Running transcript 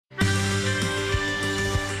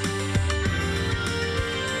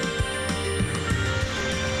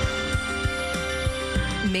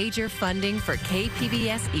Major funding for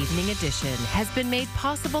KPBS Evening Edition has been made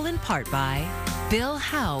possible in part by Bill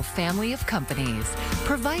Howe Family of Companies,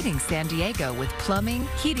 providing San Diego with plumbing,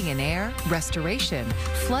 heating and air, restoration,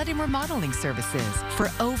 flood and remodeling services for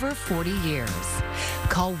over 40 years.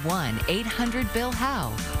 Call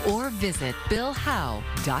 1-800-BILL-HOWE or visit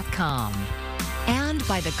billhowe.com. And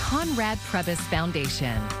by the Conrad Prebys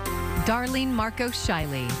Foundation, Darlene Marco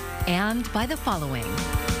Shiley, and by the following.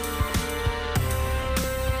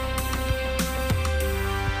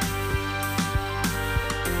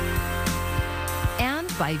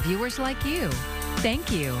 And by viewers like you.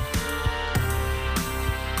 Thank you.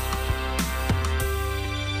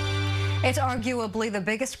 It's arguably the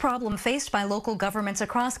biggest problem faced by local governments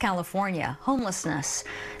across California, homelessness.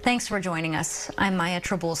 Thanks for joining us. I'm Maya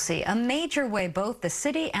Trabulsi. A major way both the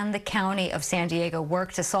city and the county of San Diego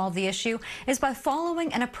work to solve the issue is by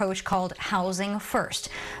following an approach called Housing First.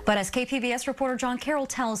 But as KPBS reporter John Carroll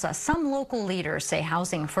tells us, some local leaders say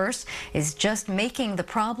Housing First is just making the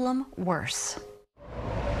problem worse.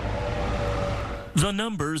 The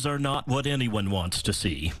numbers are not what anyone wants to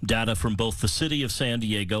see. Data from both the city of San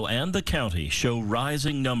Diego and the county show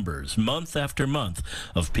rising numbers month after month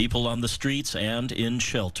of people on the streets and in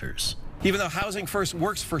shelters. Even though Housing First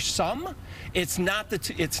works for some, it's not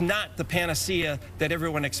the panacea that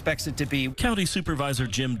everyone expects it to be. County Supervisor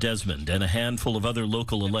Jim Desmond and a handful of other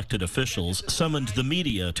local elected officials summoned the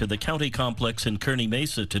media to the county complex in Kearny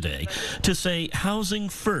Mesa today to say Housing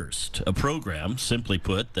First, a program, simply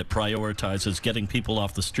put, that prioritizes getting people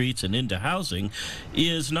off the streets and into housing,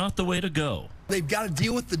 is not the way to go. They've got to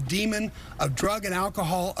deal with the demon of drug and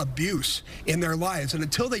alcohol abuse in their lives. And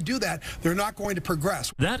until they do that, they're not going to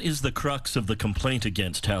progress. That is the crux of the complaint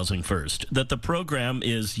against Housing First, that the program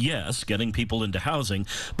is, yes, getting people into housing,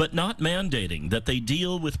 but not mandating that they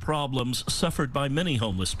deal with problems suffered by many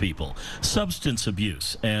homeless people, substance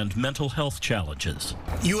abuse and mental health challenges.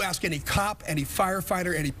 You ask any cop, any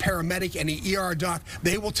firefighter, any paramedic, any ER doc,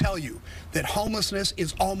 they will tell you that homelessness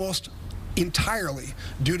is almost entirely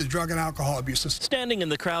due to drug and alcohol abuse. Standing in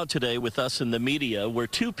the crowd today with us in the media were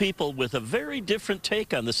two people with a very different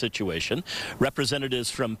take on the situation. Representatives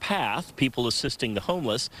from PATH, People Assisting the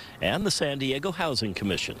Homeless, and the San Diego Housing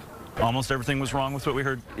Commission. Almost everything was wrong with what we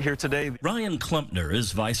heard here today. Ryan Klumpner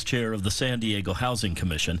is vice chair of the San Diego Housing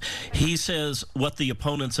Commission. He says what the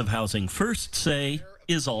opponents of Housing First say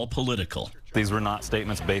is all political. These were not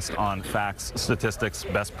statements based on facts, statistics,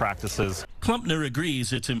 best practices. Klumpner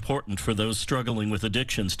agrees it's important for those struggling with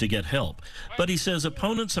addictions to get help, but he says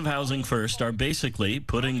opponents of Housing First are basically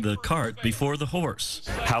putting the cart before the horse.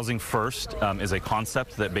 Housing First is a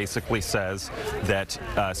concept that basically says that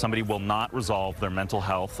somebody will not resolve their mental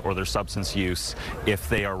health or their substance use if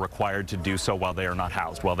they are required to do so while they are not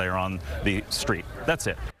housed, while they are on the street. That's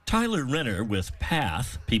it. Tyler Renner with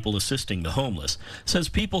PATH, People Assisting the Homeless, says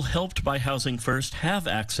people helped by Housing First have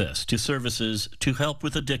access to services to help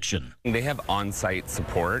with addiction. They have on-site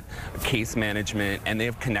support, case management, and they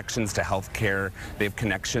have connections to health care. They have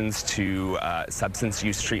connections to substance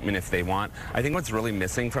use treatment if they want. I think what's really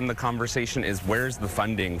missing from the conversation is where's the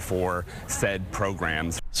funding for said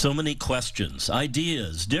programs. So many questions,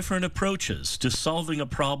 ideas, different approaches to solving a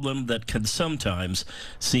problem that can sometimes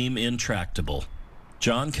seem intractable.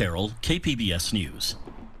 John Carroll, KPBS News.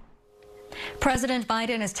 President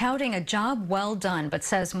Biden is touting a job well done, but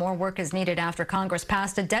says more work is needed after Congress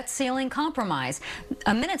passed a debt ceiling compromise.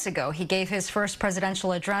 Minutes ago, he gave his first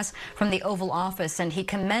presidential address from the Oval Office, and he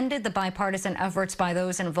commended the bipartisan efforts by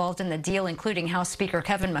those involved in the deal, including House Speaker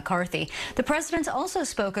Kevin McCarthy. The president also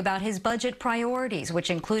spoke about his budget priorities, which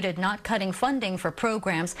included not cutting funding for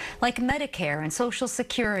programs like Medicare and Social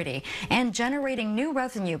Security, and generating new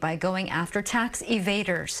revenue by going after tax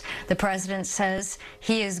evaders. The president says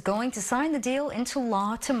he is going to sign the deal into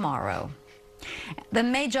law tomorrow. The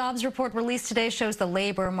May jobs report released today shows the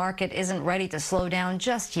labor market isn't ready to slow down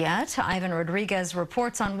just yet. Ivan Rodriguez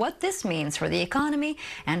reports on what this means for the economy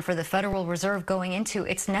and for the Federal Reserve going into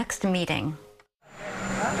its next meeting.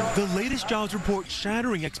 The latest jobs report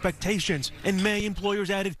shattering expectations. In May,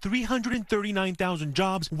 employers added 339,000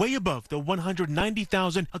 jobs, way above the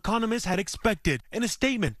 190,000 economists had expected. In a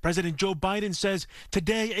statement, President Joe Biden says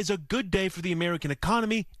today is a good day for the American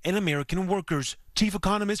economy and American workers. Chief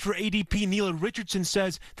economist for ADP, Neela Richardson,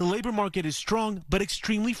 says the labor market is strong but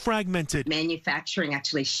extremely fragmented. Manufacturing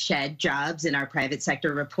actually shed jobs in our private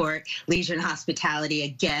sector report. Leisure and hospitality,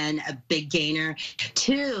 again, a big gainer.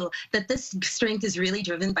 2, that this strength is really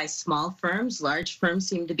driven by small firms. Large firms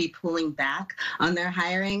seem to be pulling back on their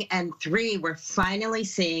hiring. And 3, we're finally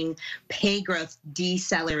seeing pay growth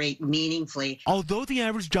decelerate meaningfully. Although the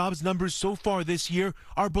average jobs numbers so far this year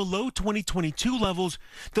are below 2022 levels,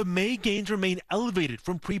 the May gains remain elevated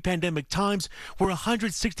from pre-pandemic times where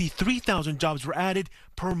 163,000 jobs were added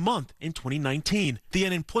per month in 2019. The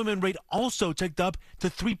unemployment rate also ticked up to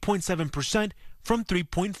 3.7% from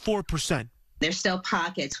 3.4%. There's still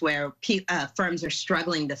pockets where firms are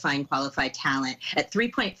struggling to find qualified talent. At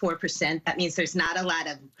 3.4%, that means there's not a lot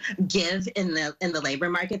of give in the labor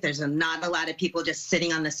market. There's not a lot of people just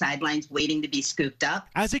sitting on the sidelines waiting to be scooped up.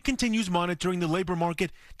 As it continues monitoring the labor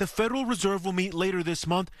market, the Federal Reserve will meet later this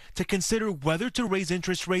month to consider whether to raise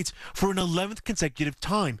interest rates for an 11th consecutive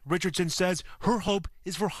time. Richardson says her hope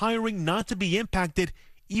is for hiring not to be impacted,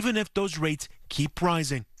 even if those rates keep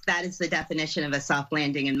rising. That is the definition of a soft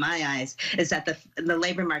landing in my eyes, is that the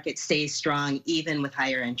labor market stays strong even with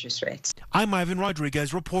higher interest rates. I'm Ivan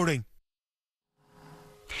Rodriguez reporting.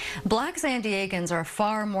 Black San Diegans are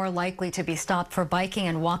far more likely to be stopped for biking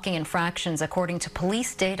and walking infractions, according to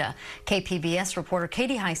police data. KPBS reporter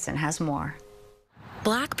Katie Hyson has more.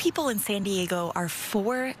 Black people in San Diego are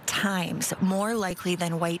 4 times more likely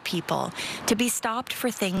than white people to be stopped for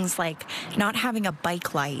things like not having a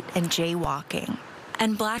bike light and jaywalking.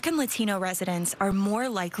 And Black and Latino residents are more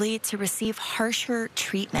likely to receive harsher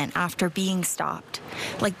treatment after being stopped,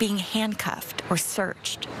 like being handcuffed or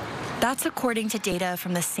searched. That's according to data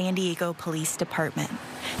from the San Diego Police Department.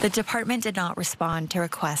 The department did not respond to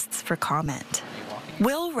requests for comment.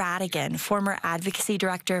 Will Radigan, former advocacy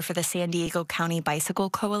director for the San Diego County Bicycle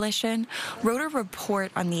Coalition, wrote a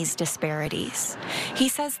report on these disparities. He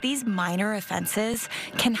says these minor offenses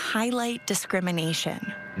can highlight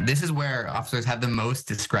discrimination. This is where officers have the most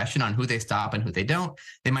discretion on who they stop and who they don't.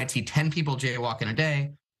 They might see 10 people jaywalk in a day.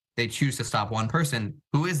 They choose to stop one person.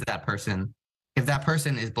 Who is that person? If that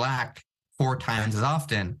person is Black 4 times as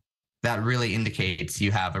often, that really indicates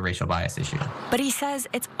you have a racial bias issue. But he says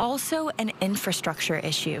it's also an infrastructure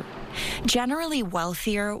issue. Generally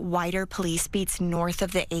wealthier, wider police beats north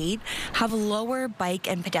of the 8 have lower bike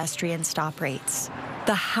and pedestrian stop rates.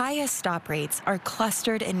 The highest stop rates are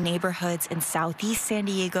clustered in neighborhoods in Southeast San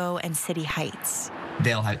Diego and City Heights.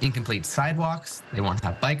 They'll have incomplete sidewalks. They won't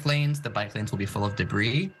have bike lanes. The bike lanes will be full of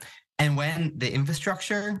debris. And when the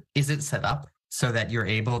infrastructure isn't set up so that you're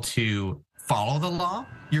able to follow the law,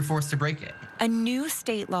 you're forced to break it. A new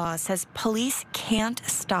state law says police can't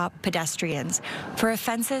stop pedestrians for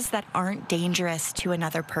offenses that aren't dangerous to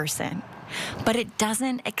another person. But it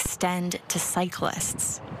doesn't extend to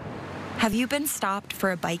cyclists. Have you been stopped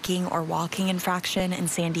for a biking or walking infraction in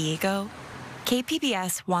San Diego?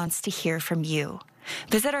 KPBS wants to hear from you.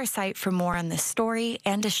 Visit our site for more on this story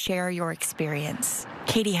and to share your experience.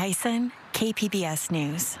 Katie Hyson, KPBS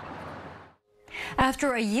News.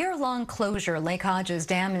 After a year-long closure, Lake Hodges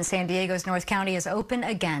Dam in San Diego's North County is open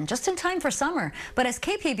again, just in time for summer. But as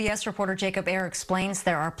KPBS reporter Jacob Ayer explains,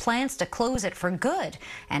 there are plans to close it for good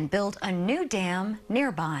and build a new dam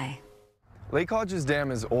nearby. Lake Hodges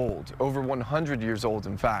Dam is old, over 100 years old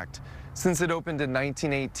in fact. Since it opened in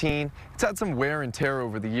 1918, it's had some wear and tear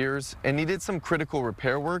over the years and needed some critical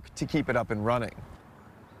repair work to keep it up and running.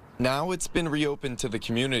 Now it's been reopened to the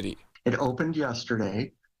community. It opened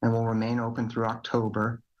yesterday and will remain open through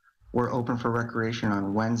October. We're open for recreation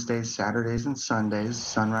on Wednesdays, Saturdays, and Sundays,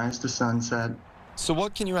 sunrise to sunset. So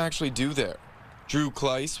what can you actually do there? Drew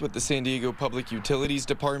Kleiss with the San Diego Public Utilities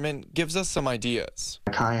Department gives us some ideas.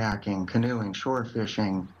 Kayaking, canoeing, shore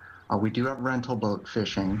fishing. We do have rental boat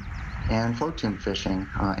fishing and float tube fishing,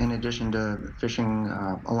 in addition to fishing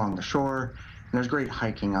along the shore. And there's great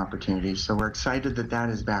hiking opportunities. So we're excited that that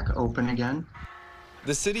is back open again.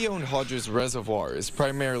 The city-owned Hodges Reservoir is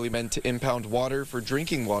primarily meant to impound water for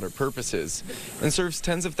drinking water purposes and serves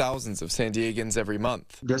tens of thousands of San Diegans every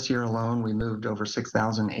month. This year alone, we moved over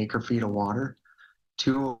 6,000 acre-feet of water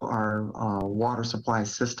to our water supply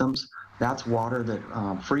systems. That's water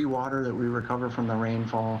that, free water that we recover from the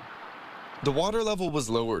rainfall. The water level was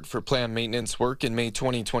lowered for planned maintenance work in May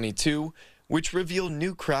 2022, which revealed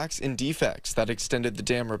new cracks and defects that extended the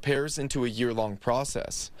dam repairs into a year-long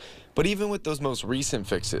process. But even with those most recent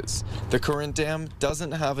fixes, the current dam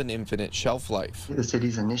doesn't have an infinite shelf life. The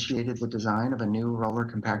city's initiated the design of a new roller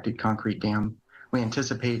compacted concrete dam. We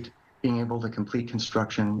anticipate being able to complete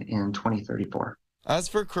construction in 2034. As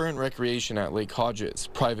for current recreation at Lake Hodges,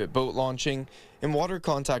 private boat launching and water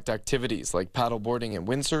contact activities like paddleboarding and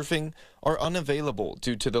windsurfing are unavailable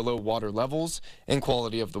due to the low water levels and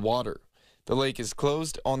quality of the water. The lake is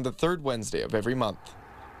closed on the third Wednesday of every month.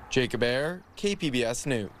 Jacob Ayer, KPBS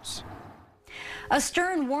News. A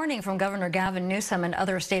stern warning from Governor Gavin Newsom and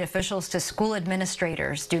other state officials to school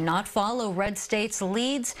administrators: do not follow red state's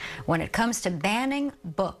leads when it comes to banning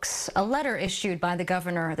books. A letter issued by the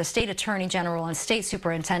governor, the state attorney general, and state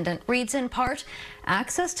superintendent reads in part,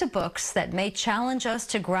 access to books that may challenge us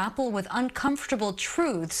to grapple with uncomfortable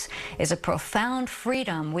truths is a profound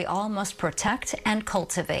freedom we all must protect and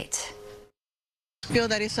cultivate. I feel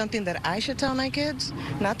that is something that I should tell my kids,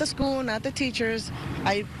 not the school, not the teachers.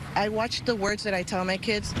 I watch the words that I tell my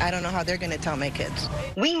kids. I don't know how they're going to tell my kids.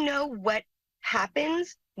 We know what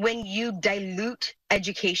happens when you dilute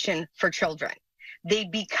education for children. They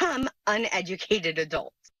become uneducated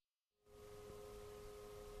adults.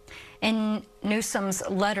 In Newsom's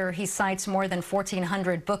letter, he cites more than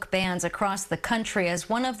 1,400 book bans across the country as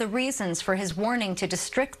one of the reasons for his warning to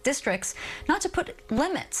districts not to put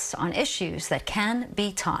limits on issues that can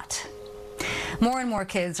be taught. More and more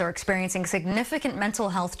kids are experiencing significant mental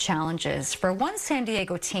health challenges. For one San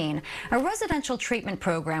Diego teen, a residential treatment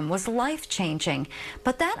program was life-changing,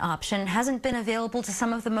 but that option hasn't been available to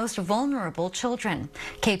some of the most vulnerable children.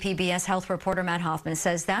 KPBS health reporter Matt Hoffman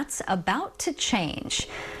says that's about to change.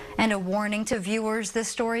 And a warning to viewers: this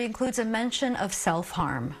story includes a mention of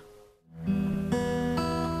self-harm.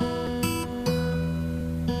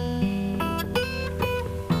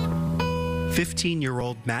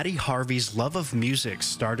 15-year-old Maddie Harvey's love of music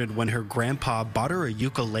started when her grandpa bought her a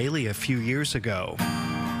ukulele a few years ago.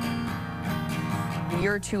 A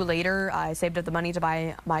year or two later, I saved up the money to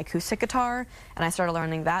buy my acoustic guitar, and I started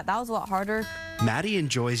learning that. That was a lot harder. Maddie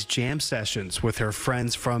enjoys jam sessions with her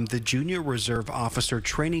friends from the Junior Reserve Officer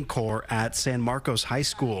Training Corps at San Marcos High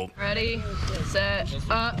School. Ready, set,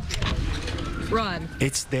 up, run.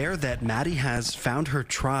 It's there that Maddie has found her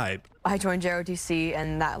tribe. I joined JROTC,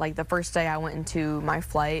 and that, like, the first day I went into my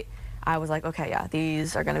flight, I was like, okay, yeah,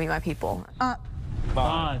 these are going to be my people.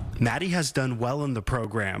 Maddie has done well in the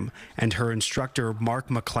program, and her instructor, Mark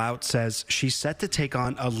McLeod, says she's set to take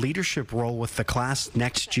on a leadership role with the class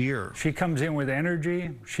next year. She comes in with energy.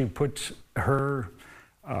 She puts her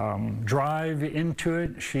drive into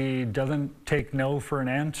it. She doesn't take no for an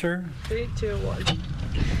answer. 3, 2, 1.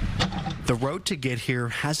 The road to get here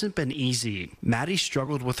hasn't been easy. Maddie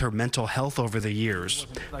struggled with her mental health over the years.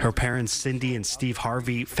 Her parents, Cindy and Steve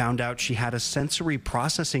Harvey, found out she had a sensory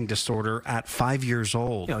processing disorder at 5 years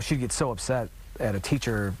old. You know, she'd get so upset at a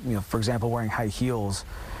teacher, you know, for example, wearing high heels.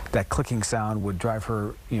 That clicking sound would drive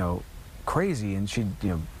her, you know, crazy, and she'd, you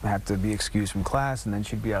know, have to be excused from class, and then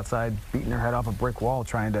she'd be outside beating her head off a brick wall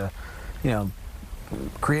trying to, you know,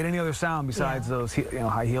 create any other sound besides those, you know,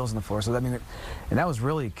 high heels on the floor. So I mean, and that was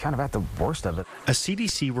really kind of at the worst of it. A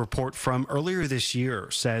CDC report from earlier this year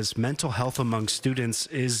says mental health among students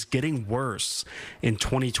is getting worse. In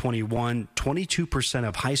 2021, 22%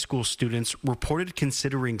 of high school students reported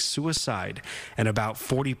considering suicide, and about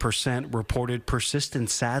 40% reported persistent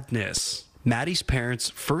sadness. Maddie's parents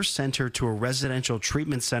first sent her to a residential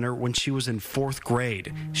treatment center when she was in 4th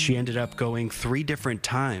grade. She ended up going 3 different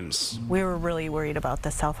times. We were really worried about the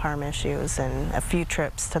self-harm issues, and a few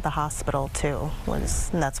trips to the hospital too. And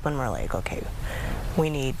that's when we're like, okay, we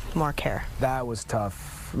need more care. That was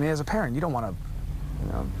tough. I mean, as a parent, you don't want to,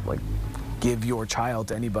 you know, like, give your child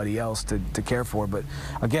to anybody else to care for. But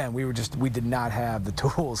again, we did not have the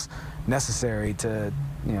tools necessary to,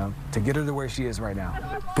 you know, to get her to where she is right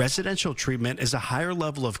now. Residential treatment is a higher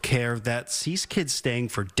level of care that sees kids staying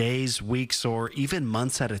for days, weeks, or even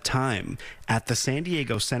months at a time. At the San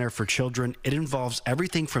Diego Center for Children, it involves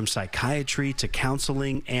everything from psychiatry to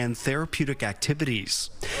counseling and therapeutic activities.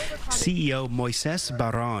 CEO Moises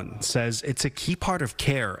Barron says it's a key part of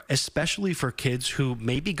care, especially for kids who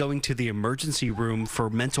may be going to the emergency room for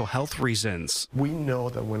mental health reasons. We know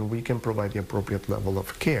that when we can provide the appropriate level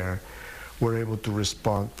of care, we're able to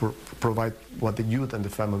respond, provide what the youth and the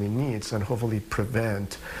family needs, and hopefully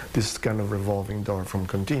prevent this kind of revolving door from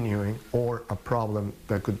continuing, or a problem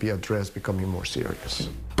that could be addressed becoming more serious.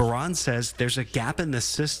 Baran says there's a gap in the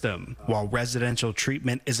system. While residential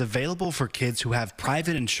treatment is available for kids who have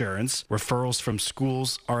private insurance, referrals from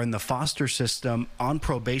schools are in the foster system, on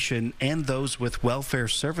probation, and those with welfare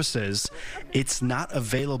services, it's not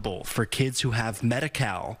available for kids who have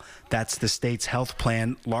Medi-Cal. That's the state's health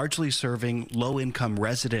plan, largely serving low-income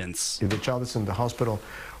residents. If the child is in the hospital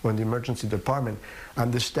or in the emergency department,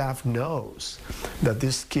 and the staff knows that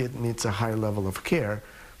this kid needs a higher level of care,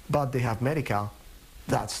 but they have Medi-Cal,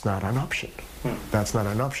 that's not an option. That's not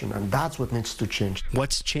an option, and that's what needs to change.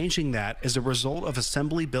 What's changing that is a result of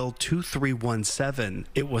Assembly Bill 2317.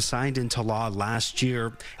 It was signed into law last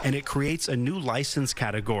year, and it creates a new license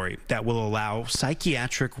category that will allow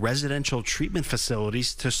psychiatric residential treatment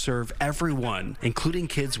facilities to serve everyone, including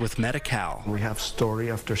kids with Medi-Cal. We have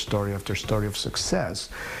story after story after story of success,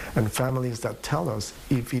 and families that tell us,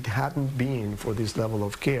 if it hadn't been for this level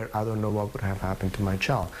of care, I don't know what would have happened to my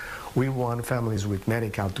child. We want families with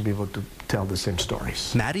Medi-Cal to be able to tell the same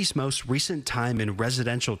stories. Maddie's most recent time in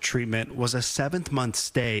residential treatment was a 7th-month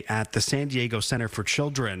stay at the San Diego Center for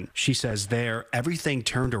Children. She says there, everything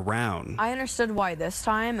turned around. I understood why this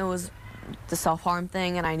time it was the self-harm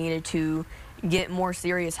thing, and I needed to get more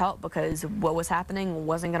serious help because what was happening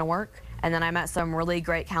wasn't going to work. And then I met some really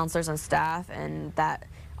great counselors and staff, and that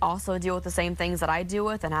also deal with the same things that I deal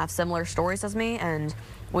with and have similar stories as me, and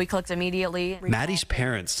we clicked immediately. Maddie's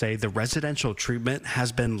parents say the residential treatment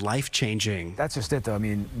has been life-changing. That's just it, though. I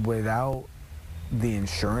mean, without the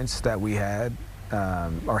insurance that we had,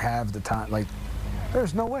 or have the time, like,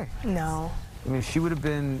 there's no way. No. I mean, she would have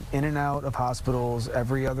been in and out of hospitals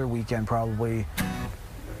every other weekend, probably.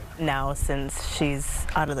 Now, since she's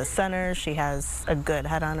out of the center, she has a good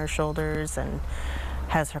head on her shoulders and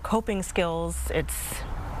has her coping skills.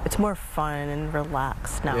 It's more fun and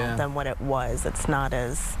relaxed now than what it was. It's not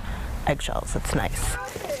as eggshells. It's nice.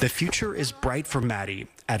 The future is bright for Maddie.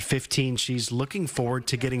 At 15, she's looking forward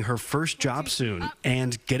to getting her first job soon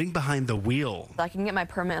and getting behind the wheel. I can get my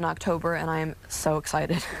permit in October, and I'm so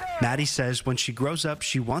excited. Maddie says when she grows up,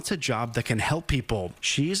 she wants a job that can help people.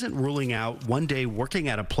 She isn't ruling out one day working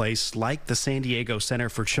at a place like the San Diego Center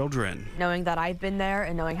for Children. Knowing that I've been there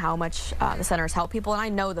and knowing how much the center has helped people, and I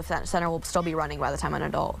know the center will still be running by the time I'm an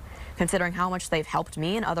adult. Considering how much they've helped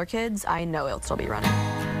me and other kids, I know it'll still be running.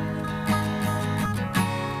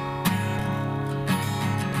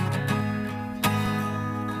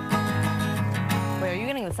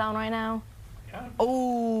 The sound right now? Yeah.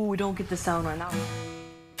 Oh, we don't get the sound right now.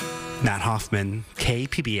 Matt Hoffman,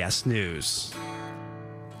 KPBS News.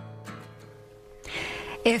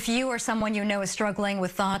 If you or someone you know is struggling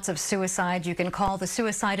with thoughts of suicide, you can call the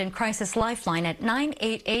Suicide and Crisis Lifeline at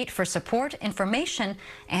 988 for support, information,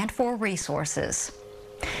 and for resources.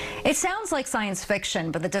 It sounds like science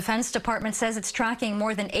fiction, but the Defense Department says it's tracking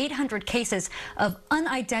more than 800 cases of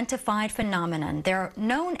unidentified phenomenon. They're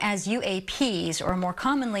known as UAPs, or more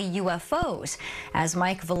commonly UFOs. As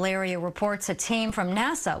Mike Valerio reports, a team from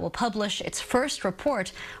NASA will publish its first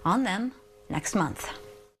report on them next month.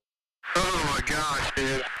 Oh my gosh,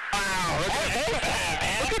 dude. Wow,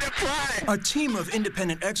 look at it fly. A team of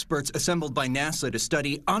independent experts assembled by NASA to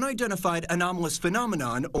study unidentified anomalous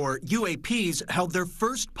phenomenon, or UAPs, held their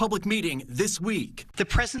first public meeting this week. The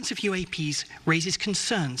presence of UAPs raises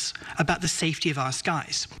concerns about the safety of our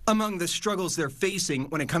skies. Among the struggles they're facing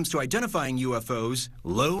when it comes to identifying UFOs,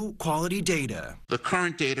 low-quality data. The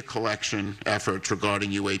current data collection efforts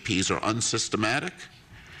regarding UAPs are unsystematic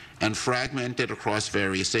and fragmented across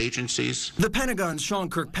various agencies. The Pentagon's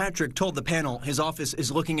Sean Kirkpatrick told the panel his office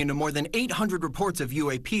is looking into more than 800 reports of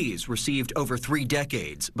UAPs received over 3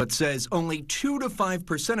 decades, but says only 2 to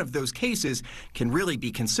 5% of those cases can really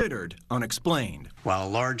be considered unexplained. While a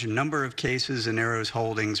large number of cases in AARO's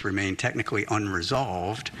holdings remain technically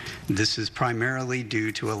unresolved, this is primarily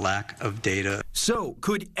due to a lack of data. So,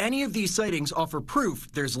 could any of these sightings offer proof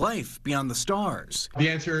there's life beyond the stars? The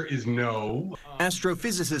answer is no.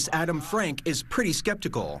 Astrophysicist Adam Frank is pretty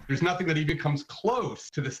skeptical. There's nothing that even comes close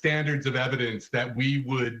to the standards of evidence that we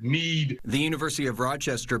would need. The University of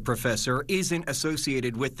Rochester professor isn't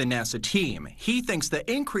associated with the NASA team. He thinks the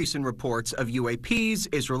increase in reports of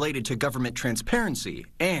UAPs is related to government transparency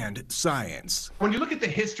and science. When you look at the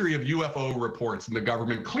history of UFO reports in the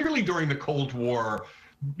government, clearly during the Cold War,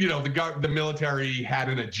 you know, the military had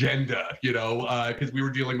an agenda, you know, because we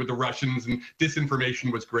were dealing with the Russians and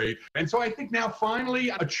disinformation was great. And so I think now finally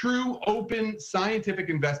a true, open, scientific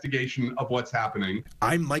investigation of what's happening.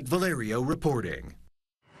 I'm Mike Valerio reporting.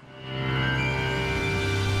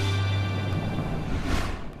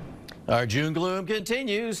 Our June gloom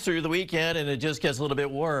continues through the weekend, and it just gets a little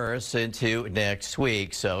bit worse into next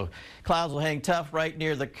week. So clouds will hang tough right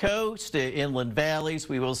near the coast, inland valleys.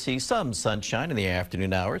 We will see some sunshine in the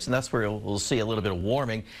afternoon hours, and that's where we'll see a little bit of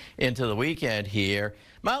warming into the weekend here.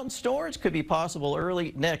 Mountain storms could be possible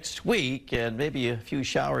early next week, and maybe a few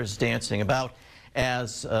showers dancing about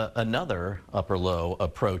as another upper low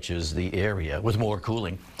approaches the area with more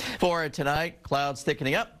cooling. For tonight, clouds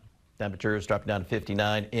thickening up Temperatures dropping down to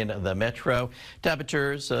 59 in the metro.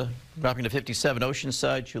 Temperatures dropping to 57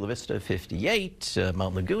 Oceanside, Chula Vista 58,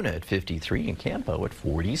 Mount Laguna at 53, and Campo at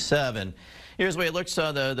 47. Here's the way it looks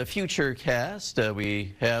on the future cast.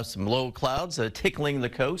 We have some low clouds tickling the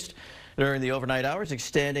coast during the overnight hours,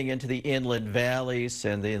 extending into the inland valleys,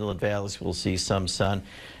 and the inland valleys will see some sun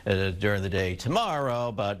during the day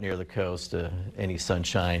tomorrow, but near the coast, any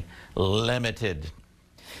sunshine limited.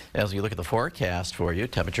 As we look at the forecast for you,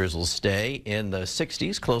 temperatures will stay in the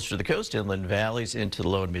 60s closer to the coast, inland valleys into the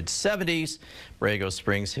low and mid 70s. Borrego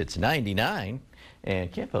Springs hits 99,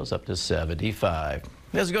 and Campo's up to 75.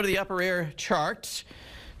 As we go to the upper air chart,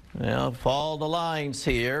 well, follow the lines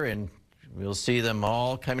here, and we'll see them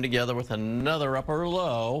all coming together with another upper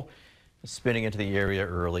low spinning into the area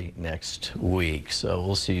early next week. So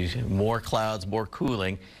we'll see more clouds, more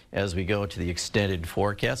cooling as we go to the extended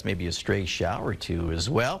forecast, maybe a stray shower or two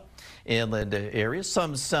as well. Inland areas,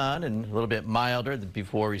 some sun and a little bit milder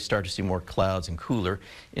before we start to see more clouds and cooler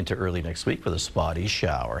into early next week with a spotty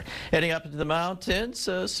shower. Heading up into the mountains,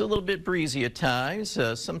 still a little bit breezy at times,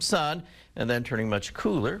 some sun, and then turning much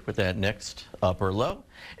cooler with that next upper low.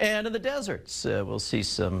 And in the deserts, we'll see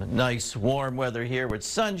some nice warm weather here with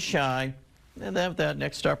sunshine, and then with that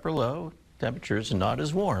next upper low, temperatures not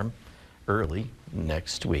as warm early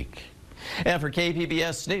next week. And for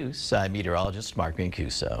KPBS News, I'm meteorologist Mark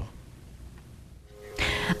Mancuso.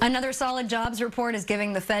 Another solid jobs report is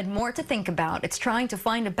giving the Fed more to think about. It's trying to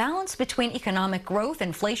find a balance between economic growth,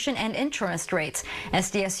 inflation, and interest rates.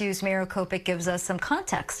 SDSU's Miro Kopik gives us some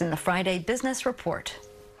context in the Friday Business Report.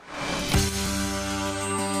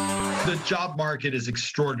 The job market is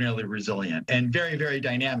extraordinarily resilient and very, very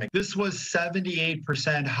dynamic. This was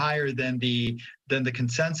 78% higher than the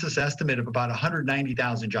consensus estimate of about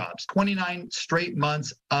 190,000 jobs. 29 straight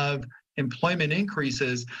months of employment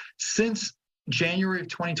increases since January of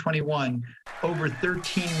 2021, over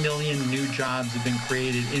 13 million new jobs have been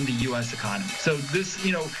created in the U.S. economy. So this,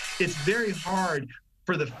 it's very hard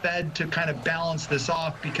for the Fed to kind of balance this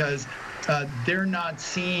off because they're not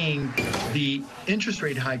seeing the interest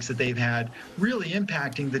rate hikes that they've had really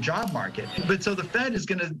impacting the job market. But so the Fed is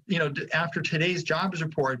going to, after today's jobs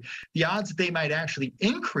report, the odds that they might actually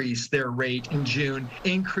increase their rate in June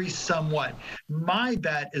increase somewhat. My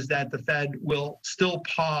bet is that the Fed will still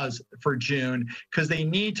pause for June because they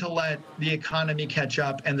need to let the economy catch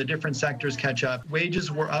up and the different sectors catch up.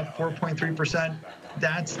 Wages were up 4.3%.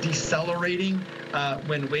 That's decelerating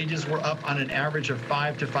when wages were up on an average of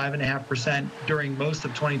 5 to 5.5% during most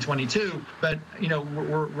of 2022. But,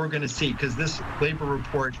 we're going to see because this labor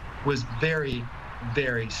report was very,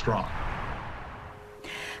 very strong.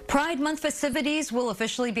 Pride Month festivities will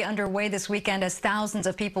officially be underway this weekend as thousands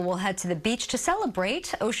of people will head to the beach to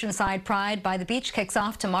celebrate. Oceanside Pride by the Beach kicks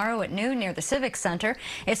off tomorrow at noon near the Civic Center.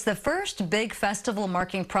 It's the first big festival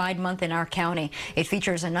marking Pride Month in our county. It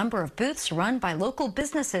features a number of booths run by local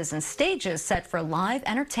businesses and stages set for live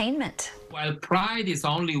entertainment. While Pride is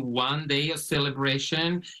only one day of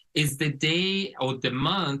celebration, it's the day or the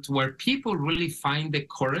month where people really find the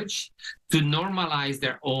courage to normalize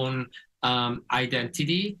their own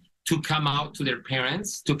identity, to come out to their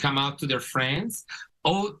parents, to come out to their friends,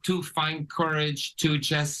 or to find courage to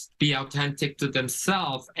just be authentic to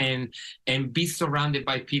themselves and be surrounded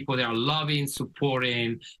by people that are loving,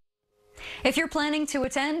 supporting. If you're planning to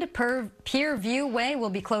attend, Pier View Way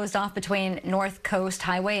will be closed off between North Coast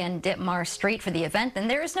Highway and Ditmar Street for the event, and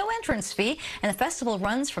there is no entrance fee, and the festival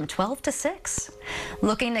runs from 12 to 6.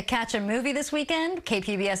 Looking to catch a movie this weekend?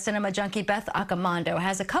 KPBS cinema junkie Beth Accomando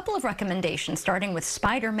has a couple of recommendations, starting with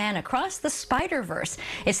Spider-Man Across the Spider-Verse.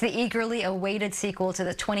 It's the eagerly awaited sequel to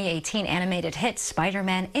the 2018 animated hit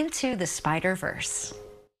Spider-Man Into the Spider-Verse.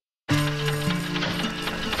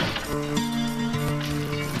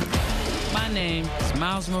 My name is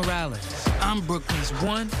Miles Morales. I'm Brooklyn's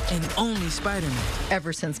one and only Spider-Man.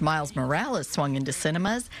 Ever since Miles Morales swung into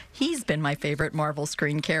cinemas, he's been my favorite Marvel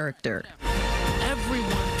screen character.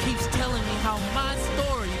 Everyone keeps telling me how my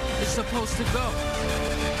story is supposed to go.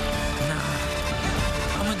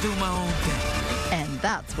 Nah, I'm gonna do my own thing. And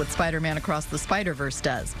that's what Spider-Man Across the Spider-Verse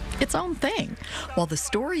does. Its own thing. While the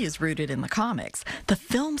story is rooted in the comics, the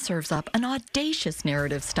film serves up an audacious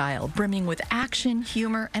narrative style brimming with action,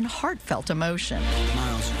 humor, and heartfelt emotion.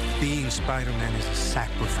 Miles, being Spider-Man is a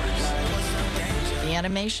sacrifice. The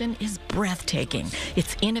animation is breathtaking.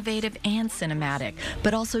 It's innovative and cinematic,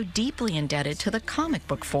 but also deeply indebted to the comic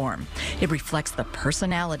book form. It reflects the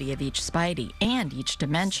personality of each Spidey and each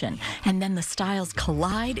dimension, and then the styles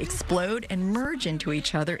collide, explode, and merge into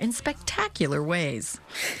each other in spectacular ways.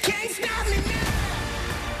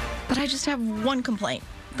 But I just have one complaint.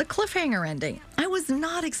 the cliffhanger ending. I was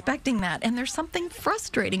not expecting that, and there's something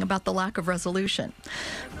frustrating about the lack of resolution.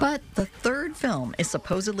 But the third film is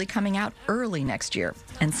supposedly coming out early next year,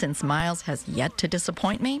 and since Miles has yet to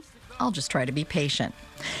disappoint me, I'll just try to be patient.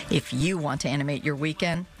 If you want to animate your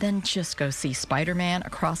weekend, then just go see Spider-Man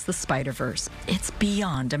Across the Spider-Verse. It's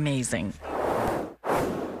beyond amazing.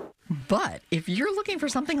 But if you're looking for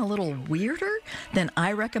something a little weirder, then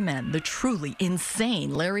I recommend the truly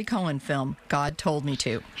insane Larry Cohen film, God Told Me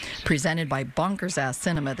To, presented by Bonkers Ass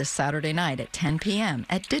Cinema this Saturday night at 10 p.m.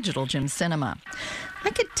 at Digital Gym Cinema. I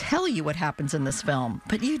could tell you what happens in this film,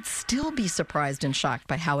 but you'd still be surprised and shocked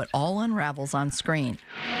by how it all unravels on screen.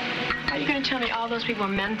 Are you going to tell me all those people are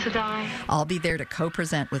meant to die? I'll be there to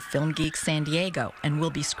co-present with Film Geeks San Diego, and we'll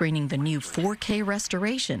be screening the new 4K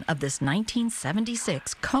restoration of this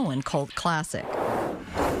 1976 Cohen cult classic.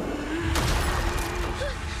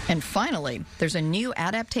 And finally, there's a new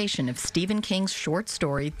adaptation of Stephen King's short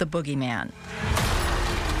story, The Boogeyman.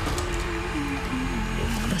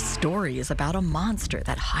 The story is about a monster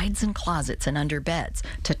that hides in closets and under beds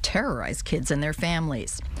to terrorize kids and their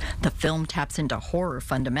families. The film taps into horror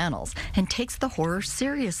fundamentals and takes the horror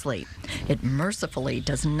seriously. It mercifully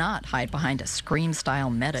does not hide behind a Scream-style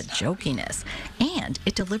meta jokiness, and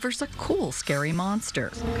it delivers a cool, scary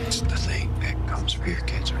monster. It's the thing that comes for your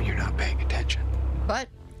kids when you're not paying attention. But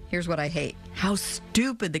here's what I hate: how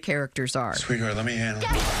stupid the characters are. Sweetheart, let me handle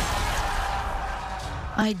it.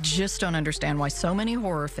 I just don't understand why so many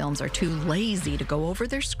horror films are too lazy to go over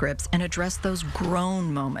their scripts and address those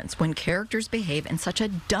groan moments when characters behave in such a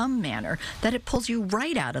dumb manner that it pulls you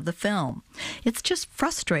right out of the film. It's just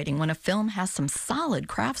frustrating when a film has some solid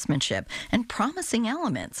craftsmanship and promising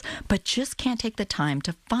elements, but just can't take the time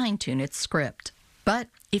to fine-tune its script. But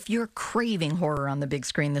if you're craving horror on the big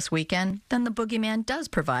screen this weekend, then The Boogeyman does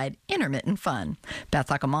provide intermittent fun. Beth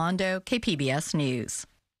Accomando, KPBS News.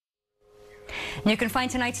 You can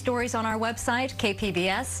find tonight's stories on our website,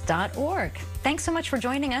 kpbs.org. Thanks so much for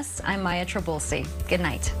joining us. I'm Maya Trabulsi. Good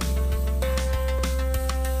night.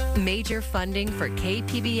 Major funding for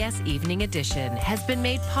KPBS Evening Edition has been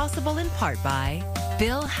made possible in part by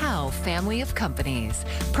Bill Howe Family of Companies,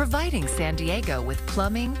 providing San Diego with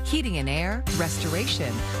plumbing, heating and air,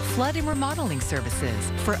 restoration, flood and remodeling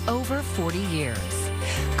services for over 40 years.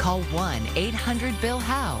 Call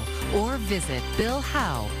 1-800-BILL-HOWE or visit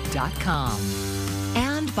billhowe.com.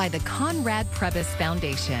 And by the Conrad Prebys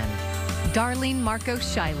Foundation, Darlene Marco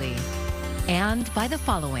Shiley, and by the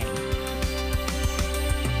following: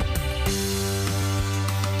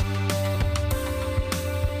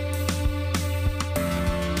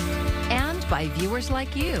 and by viewers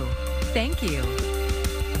like you. Thank you.